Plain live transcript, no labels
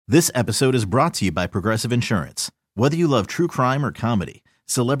This episode is brought to you by Progressive Insurance. Whether you love true crime or comedy,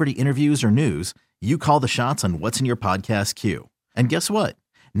 celebrity interviews or news, you call the shots on what's in your podcast queue. And guess what?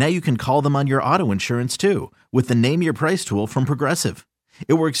 Now you can call them on your auto insurance too with the Name Your Price tool from Progressive.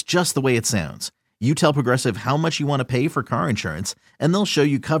 It works just the way it sounds. You tell Progressive how much you want to pay for car insurance, and they'll show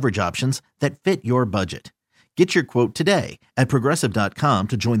you coverage options that fit your budget. Get your quote today at Progressive.com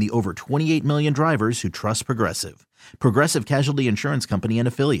to join the over 28 million drivers who trust Progressive. Progressive Casualty Insurance Company and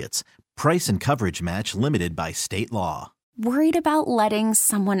Affiliates. Price and coverage match limited by state law. Worried about letting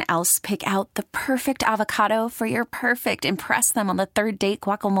someone else pick out the perfect avocado for your perfect impress them on the third date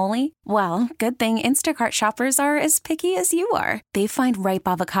guacamole? Well, good thing Instacart shoppers are as picky as you are. They find ripe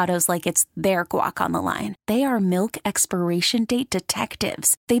avocados like it's their guac on the line. They are milk expiration date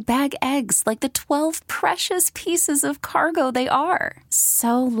detectives. They bag eggs like the 12 precious pieces of cargo they are.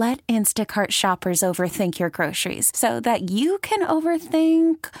 So let Instacart shoppers overthink your groceries so that you can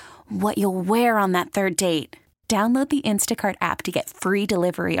overthink what you'll wear on that third date. Download the Instacart app to get free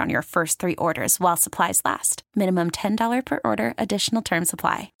delivery on your first 3 orders while supplies last. Minimum $10 per order. Additional terms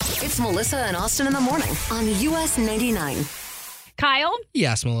apply. It's Melissa and Austin in the morning on US 99. Kyle?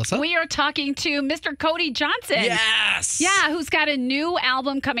 Yes, Melissa? We are talking to Mr. Cody Johnson. Yes! Yeah, who's got a new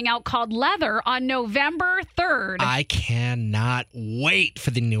album coming out called Leather on November 3rd. I cannot wait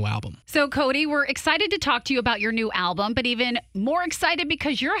for the new album. So, Cody, we're excited to talk to you about your new album, but even more excited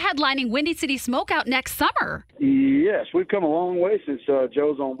because you're headlining Windy City Smokeout next summer. Yes, we've come a long way since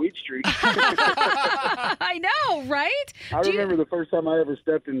Joe's on Weed Street. I know, right? I remember the first time I ever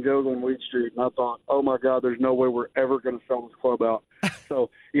stepped in Joe's on Weed Street, and I thought, oh, my God, there's no way we're ever going to sell this club out. So,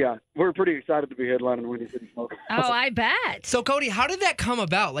 yeah, we're pretty excited to be headlining Windy City Smokeout. Oh, I bet. So, Cody, how did that come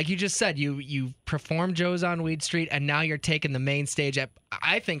about? Like you just said, you performed Joe's on Weed Street, and now you're taking the main stage at,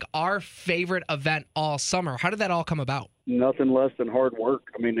 I think, our favorite event all summer. How did that all come about? Nothing less than hard work.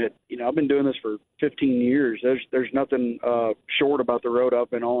 I mean, I've been doing this for 15 years. There's nothing short about the road I've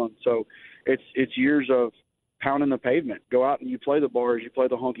been on. So it's years of pounding the pavement. Go out and you play the bars, you play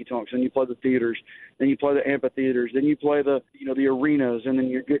the honky tonks, then you play the theaters, then you play the amphitheaters, then you play the the arenas, and then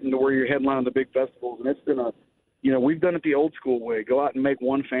you're getting to where you're headlining the big festivals. And it's been we've done it the old school way. Go out and make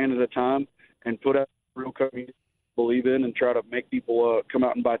one fan at a time and put out real community believe in and try to make people come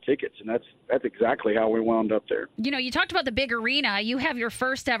out and buy tickets. And that's exactly how we wound up there. You talked about the big arena. You have your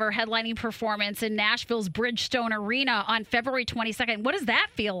first ever headlining performance in Nashville's Bridgestone Arena on February 22nd. What does that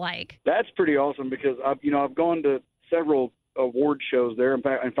feel like? That's pretty awesome because I've gone to several award shows there.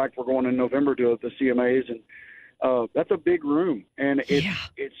 In fact, we're going in November to the CMAs, and that's a big room. And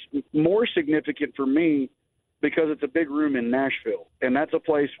it's more significant for me because it's a big room in Nashville. And that's a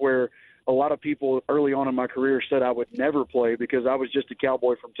place where a lot of people early on in my career said I would never play because I was just a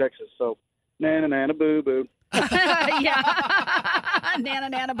cowboy from Texas. So, nana, boo-boo. Yeah.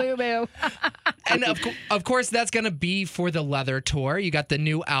 Nana, boo-boo. And, of course, that's going to be for the Leather Tour. You got the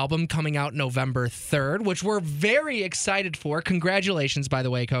new album coming out November 3rd, which we're very excited for. Congratulations, by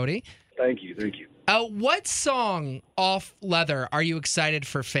the way, Cody. Thank you. What song off Leather are you excited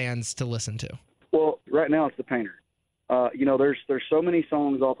for fans to listen to? Well, right now it's The Painter. There's so many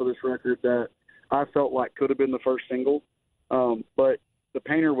songs off of this record that I felt like could have been the first single, but The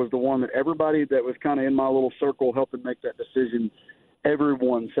Painter was the one that everybody that was kind of in my little circle helping make that decision,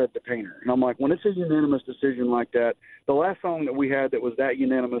 everyone said The Painter. And I'm like, when it's a unanimous decision like that, the last song that we had that was that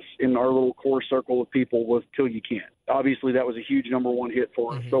unanimous in our little core circle of people was Till You Can't. Obviously, that was a huge number one hit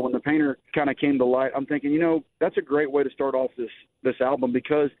for us. Mm-hmm. So when The Painter kind of came to light, I'm thinking, that's a great way to start off this album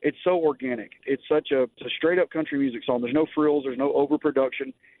because it's so organic. It's a straight-up country music song. There's no frills. There's no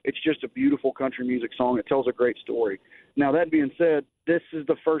overproduction. It's just a beautiful country music song. It tells a great story. Now, that being said, this is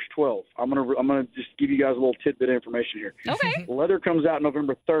the first 12. I'm gonna just give you guys a little tidbit of information here. Okay. Leather comes out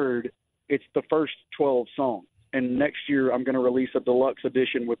November 3rd. It's the first 12 songs. And next year, I'm going to release a deluxe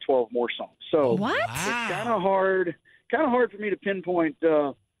edition with 12 more songs. So what? It's kind of hard for me to pinpoint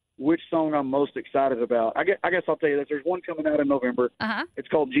which song I'm most excited about. I guess I'll tell you this. There's one coming out in November. Uh-huh. It's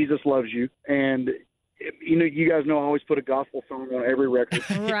called Jesus Loves You. And, you guys know I always put a gospel song on every record.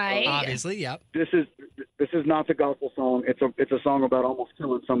 Right. Obviously, yep. This is not the gospel song. It's a song about almost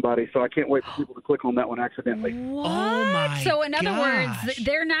killing somebody. So I can't wait for people to click on that one accidentally. What? Oh my So in other gosh. words,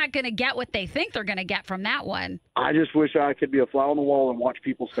 they're not going to get what they think they're going to get from that one. I just wish I could be a fly on the wall and watch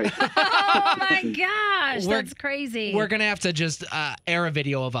people's faces. Oh my gosh, that's crazy. We're going to have to just air a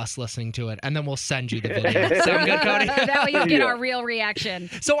video of us listening to it, and then we'll send you the video. Sound good, Cody? That way you get our real reaction.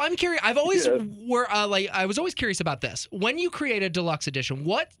 So I'm curious. I was always curious about this. When you create a deluxe edition,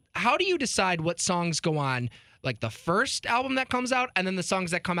 how do you decide what songs go on, like the first album that comes out, and then the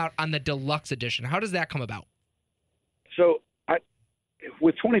songs that come out on the deluxe edition? How does that come about? So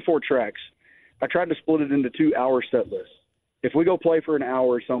with 24 tracks, I tried to split it into 2-hour set lists. If we go play for an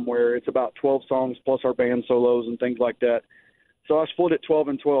hour somewhere, it's about 12 songs plus our band solos and things like that. So I split it 12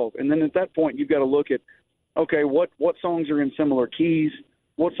 and 12. And then at that point, you've got to look at, okay, what songs are in similar keys?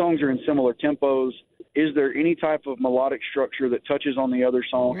 What songs are in similar tempos? Is there any type of melodic structure that touches on the other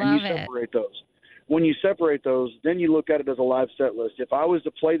song? Love and you separate those. When you separate those, then you look at it as a live set list. If I was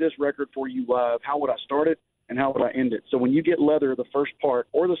to play this record for you live, how would I start it and how would I end it? So when you get Leather, the first part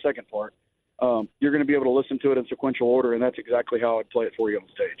or the second part, you're going to be able to listen to it in sequential order, and that's exactly how I'd play it for you on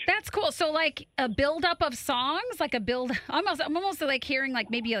stage. That's cool. So like a buildup of songs, like I'm almost like hearing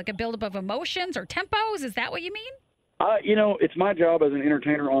like maybe like a buildup of emotions or tempos. Is that what you mean? It's my job as an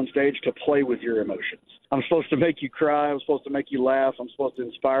entertainer on stage to play with your emotions. I'm supposed to make you cry. I'm supposed to make you laugh. I'm supposed to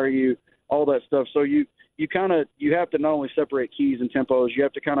inspire you, all that stuff. So you have to not only separate keys and tempos, you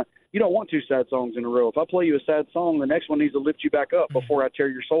have to you don't want 2 sad songs in a row. If I play you a sad song, the next one needs to lift you back up before I tear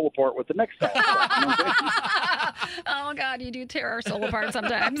your soul apart with the next sad song. You know what I'm saying? Oh, God, you do tear our soul apart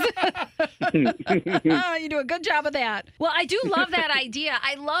sometimes. You do a good job of that. Well, I do love that idea.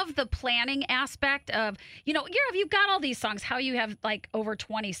 I love the planning aspect of, you've got all these songs. How you have like over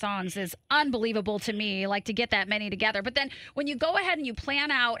 20 songs is unbelievable to me, like to get that many together. But then when you go ahead and you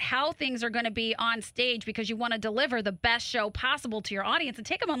plan out how things are going to be on stage because you want to deliver the best show possible to your audience and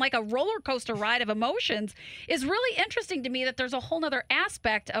take them on like a roller coaster ride of emotions is really interesting to me that there's a whole nother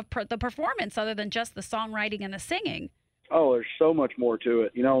aspect of the performance other than just the songwriting and the singing. Oh, there's so much more to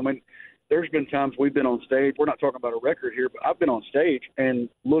it. There's been times we've been on stage. We're not talking about a record here, but I've been on stage and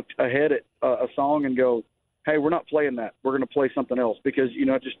looked ahead at a song and go, hey, we're not playing that. We're going to play something else because,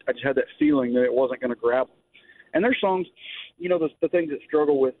 I just had that feeling that it wasn't going to grab them. And there's songs, the things that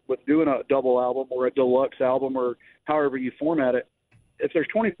struggle with doing a double album or a deluxe album or however you format it. If there's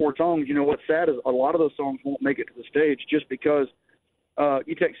 24 songs, what's sad is a lot of those songs won't make it to the stage just because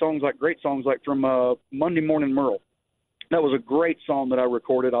you take great songs like from Monday Morning Merle. That was a great song that I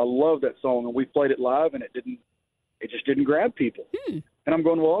recorded. I love that song, and we played it live, and it just didn't grab people. And I'm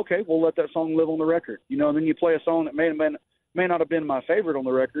going, well, okay, we'll let that song live on the record. And then you play a song that may not have been my favorite on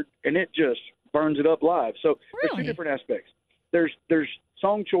the record, and it just burns it up live. So There's 2 different aspects. There's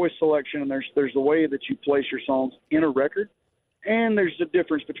song choice selection, and there's the way that you place your songs in a record, and there's a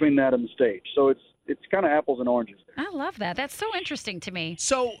difference between that and the stage. So it's kind of apples and oranges there. I love that. That's so interesting to me.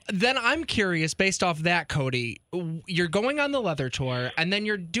 So then I'm curious, based off that, Cody, you're going on the Leather Tour, and then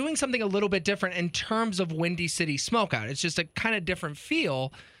you're doing something a little bit different in terms of Windy City Smokeout. It's just a kind of different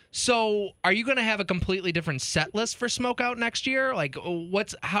feel. So are you going to have a completely different set list for Smokeout next year? Like,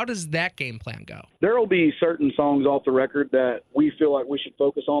 how does that game plan go? There will be certain songs off the record that we feel like we should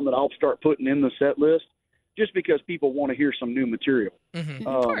focus on that I'll start putting in the set list just because people want to hear some new material. Mm-hmm.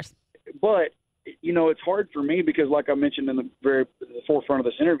 Of course. But it's hard for me because, like I mentioned in the forefront of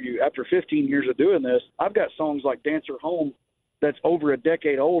this interview, after 15 years of doing this, I've got songs like Dancer Home that's over a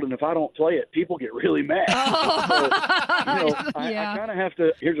decade old, and if I don't play it, people get really mad. I kind of have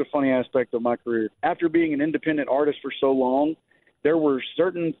to – here's a funny aspect of my career. After being an independent artist for so long, there were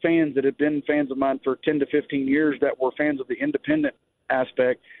certain fans that had been fans of mine for 10 to 15 years that were fans of the independent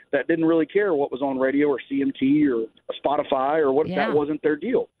aspect that didn't really care what was on radio or CMT or Spotify or what. That wasn't their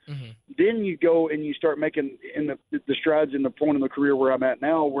deal. Mm-hmm. Then you go and you start making in the strides in the point in the career where I'm at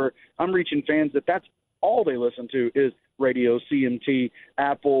now, where I'm reaching fans that's all they listen to is radio, CMT,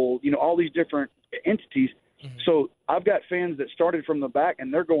 Apple, all these different entities. Mm-hmm. So I've got fans that started from the back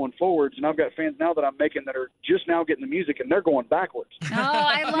and they're going forwards, and I've got fans now that I'm making that are just now getting the music and they're going backwards. Oh,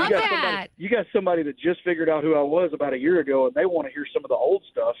 I love that. You got somebody that just figured out who I was about a year ago, and they want to hear some of the old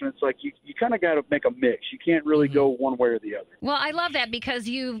stuff, and it's like you kind of got to make a mix. You can't really go one way or the other. Well, I love that because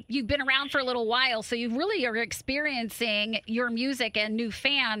you've been around for a little while, so you really are experiencing your music and new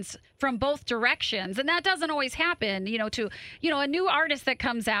fans from both directions, and that doesn't always happen. A new artist that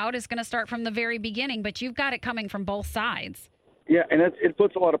comes out is going to start from the very beginning, but you've got it coming from both sides. Yeah, and it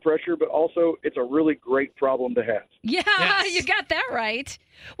puts a lot of pressure, but also it's a really great problem to have. Yeah, yes. You got that right.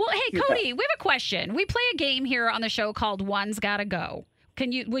 Well, hey, Cody, we have a question. We play a game here on the show called One's Gotta Go.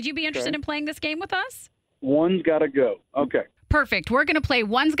 Would you be interested in playing this game with us? One's Gotta Go. Okay. Perfect. We're going to play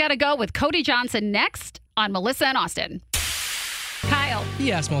One's Gotta Go with Cody Johnson next on Melissa and Austin. Kyle.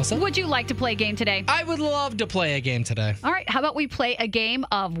 Yes, Melissa. Would you like to play a game today? I would love to play a game today. All right. How about we play a game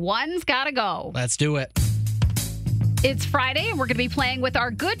of One's Gotta Go? Let's do it. It's Friday, and we're going to be playing with our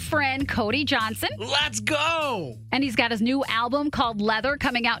good friend, Cody Johnson. Let's go! And he's got his new album called Leather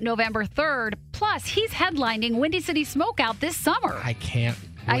coming out November 3rd. Plus, he's headlining Windy City Smokeout this summer. I can't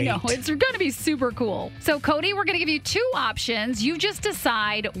wait. I know. It's going to be super cool. So, Cody, we're going to give you 2 options. You just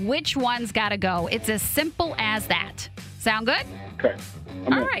decide which one's got to go. It's as simple as that. Sound good? Okay.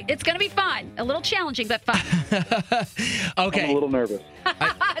 All right. It's going to be fun. A little challenging, but fun. Okay. I'm a little nervous.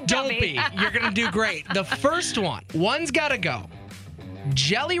 Don't be. You're going to do great. The first one's got to go.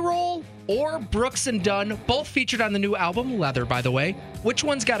 Jelly Roll or Brooks and Dunn, both featured on the new album, Leather, by the way. Which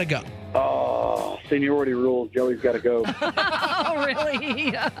one's got to go? Oh, seniority rules. Jelly's got to go. Oh,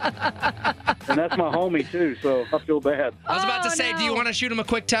 really? And that's my homie, too, so I feel bad. I was about to say, do you want to shoot him a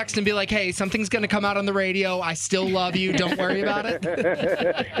quick text and be like, hey, something's going to come out on the radio. I still love you. Don't worry about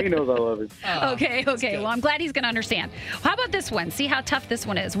it. He knows I love him. Okay. Well, I'm glad he's going to understand. How about this one? See how tough this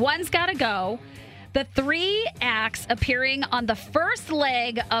one is. One's got to go. The 3 acts appearing on the first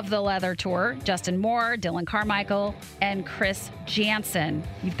leg of the Leather Tour, Justin Moore, Dylan Carmichael, and Chris Jansen.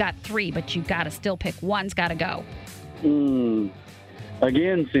 You've got 3, but you've got to still pick. One's got to go.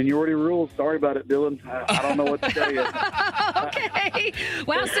 Again, seniority rules. Sorry about it, Dylan. I don't know what to tell you. Okay.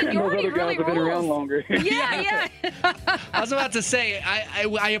 Wow, seniority Those other really guys have been around rules. longer. Yeah. I was about to say,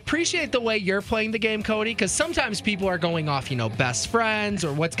 I appreciate the way you're playing the game, Cody, because sometimes people are going off, best friends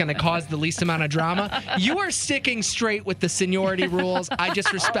or what's going to cause the least amount of drama. You are sticking straight with the seniority rules. I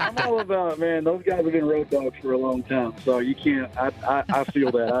just respect I'm all about it, man. Those guys have been road dogs for a long time, so you can't. I feel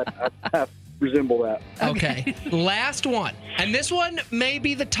that. I resemble that. Okay. Last one. And this one may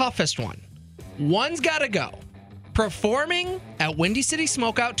be the toughest one. One's got to go. Performing at Windy City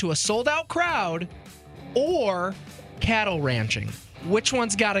Smokeout to a sold-out crowd or cattle ranching. Which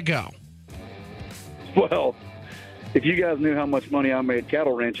one's got to go? Well, if you guys knew how much money I made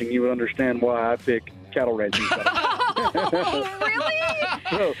cattle ranching, you would understand why I pick cattle ranching. Oh, really?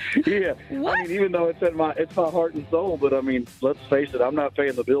 So, yeah. What? I mean, even though it's my heart and soul, but I mean, let's face it, I'm not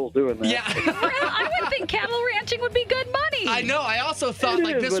paying the bills doing that. Yeah. I would think cattle ranching would be good money. I know. I also thought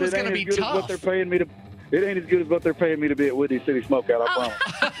this was going to be tough. What they're paying me to. It ain't as good as what they're paying me to be at Windy City Smokeout, I promise.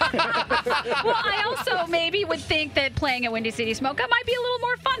 Well, I also maybe would think that playing at Windy City Smokeout might be a little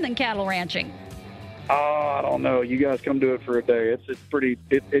more fun than cattle ranching. Oh, I don't know. You guys come do it for a day.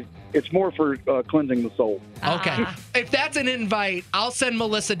 It's more for cleansing the soul. Okay. If that's an invite, I'll send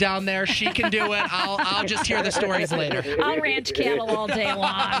Melissa down there. She can do it. I'll just hear the stories later. I'll ranch cattle all day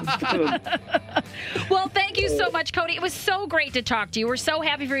long. Well, thank you so much, Cody. It was so great to talk to you. We're so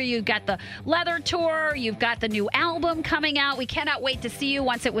happy for you. You've got the Leather Tour. You've got the new album coming out. We cannot wait to see you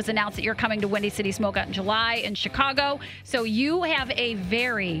once it was announced that you're coming to Windy City Smokeout in July in Chicago. So you have a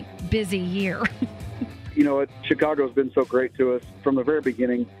very busy year. Chicago's been so great to us from the very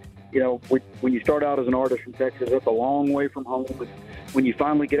beginning. When you start out as an artist from Texas, that's a long way from home. But when you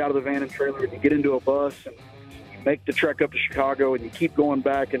finally get out of the van and trailer and you get into a bus and you make the trek up to Chicago and you keep going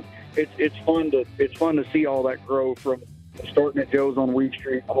back, and it's fun to see all that grow from starting at Joe's on Weed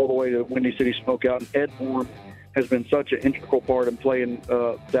Street all the way to Windy City Smokeout. And Ed Warren has been such an integral part in playing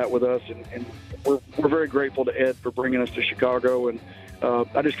that with us, and we're very grateful to Ed for bringing us to Chicago. And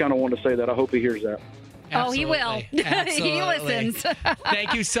I just kind of want to say that. I hope he hears that. Absolutely. Oh, he will. Absolutely. He listens.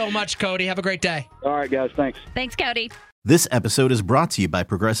 Thank you so much, Cody. Have a great day. All right, guys. Thanks. Thanks, Cody. This episode is brought to you by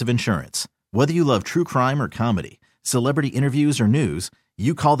Progressive Insurance. Whether you love true crime or comedy, celebrity interviews or news,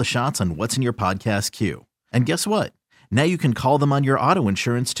 you call the shots on what's in your podcast queue. And guess what? Now you can call them on your auto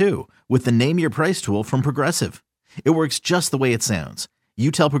insurance too with the Name Your Price tool from Progressive. It works just the way it sounds.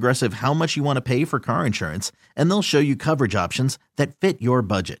 You tell Progressive how much you want to pay for car insurance, and they'll show you coverage options that fit your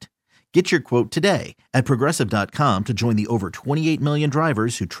budget. Get your quote today at Progressive.com to join the over 28 million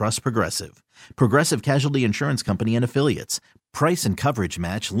drivers who trust Progressive. Progressive Casualty Insurance Company and Affiliates. Price and coverage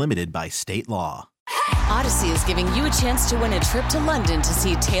match limited by state law. Odyssey is giving you a chance to win a trip to London to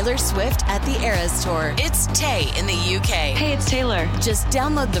see Taylor Swift at the Eras Tour. It's Tay in the UK. Hey, it's Taylor. Just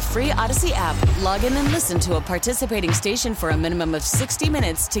download the free Odyssey app, log in and listen to a participating station for a minimum of 60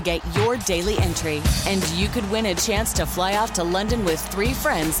 minutes to get your daily entry. And you could win a chance to fly off to London with 3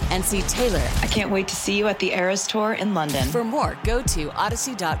 friends and see Taylor. I can't wait to see you at the Eras Tour in London. For more, go to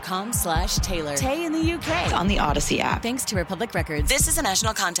odyssey.com/Taylor. Tay in the UK. On the Odyssey app. Thanks to Republic Records. This is a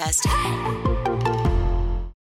national contest.